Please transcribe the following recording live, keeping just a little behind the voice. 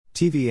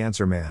TV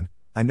Answer Man,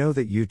 I know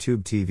that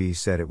YouTube TV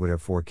said it would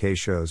have 4K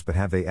shows, but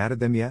have they added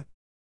them yet?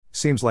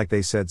 Seems like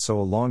they said so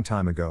a long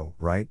time ago,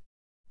 right?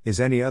 Is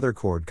any other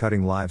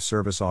cord-cutting live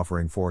service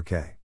offering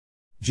 4K?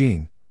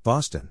 Gene,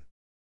 Boston.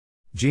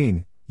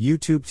 Gene,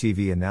 YouTube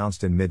TV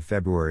announced in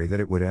mid-February that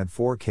it would add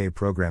 4K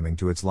programming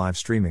to its live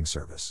streaming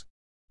service.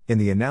 In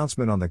the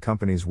announcement on the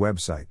company's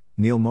website,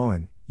 Neil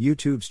Mohan,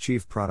 YouTube's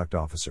chief product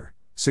officer,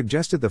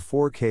 suggested the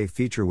 4K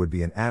feature would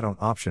be an add-on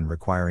option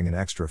requiring an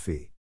extra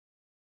fee.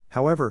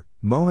 However,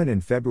 Mohan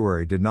in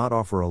February did not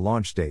offer a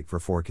launch date for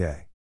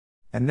 4K.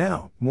 And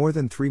now, more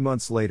than 3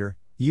 months later,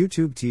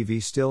 YouTube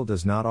TV still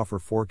does not offer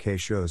 4K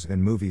shows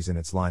and movies in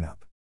its lineup.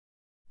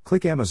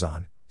 Click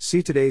Amazon,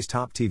 see today's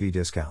top TV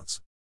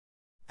discounts.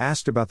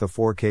 Asked about the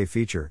 4K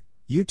feature,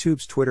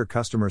 YouTube's Twitter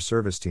customer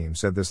service team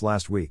said this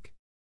last week.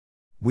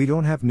 We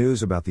don't have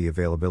news about the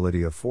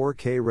availability of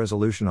 4K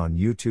resolution on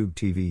YouTube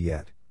TV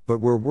yet, but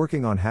we're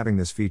working on having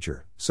this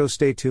feature, so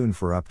stay tuned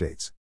for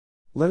updates.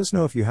 Let us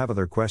know if you have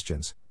other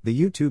questions, the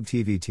YouTube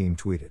TV team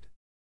tweeted.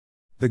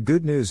 The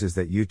good news is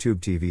that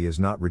YouTube TV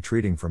is not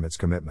retreating from its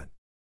commitment.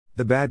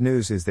 The bad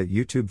news is that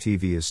YouTube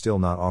TV is still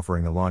not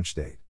offering a launch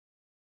date.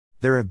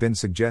 There have been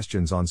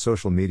suggestions on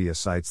social media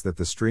sites that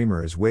the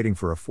streamer is waiting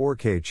for a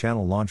 4K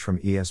channel launch from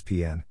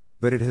ESPN,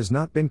 but it has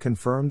not been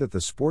confirmed that the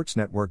sports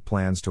network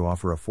plans to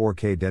offer a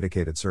 4K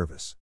dedicated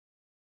service.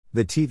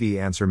 The TV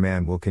Answer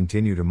Man will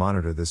continue to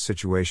monitor this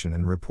situation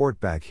and report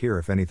back here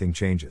if anything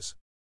changes.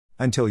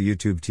 Until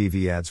YouTube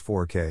TV adds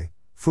 4K,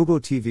 Fubo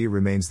TV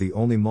remains the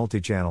only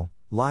multi-channel,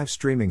 live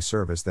streaming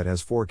service that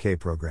has 4K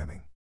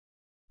programming.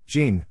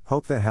 Gene,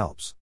 hope that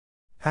helps.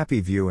 Happy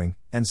viewing,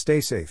 and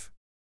stay safe.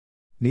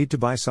 Need to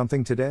buy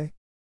something today?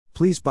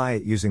 Please buy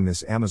it using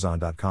this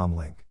Amazon.com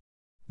link.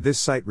 This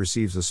site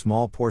receives a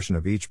small portion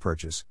of each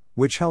purchase,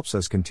 which helps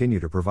us continue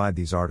to provide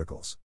these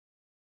articles.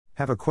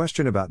 Have a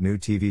question about new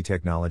TV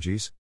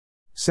technologies?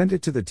 Send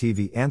it to the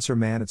TV Answer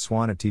Man at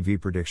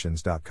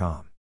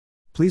swan@tvpredictions.com.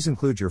 Please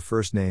include your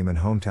first name and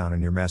hometown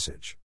in your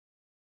message.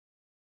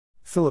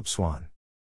 Philip Swan.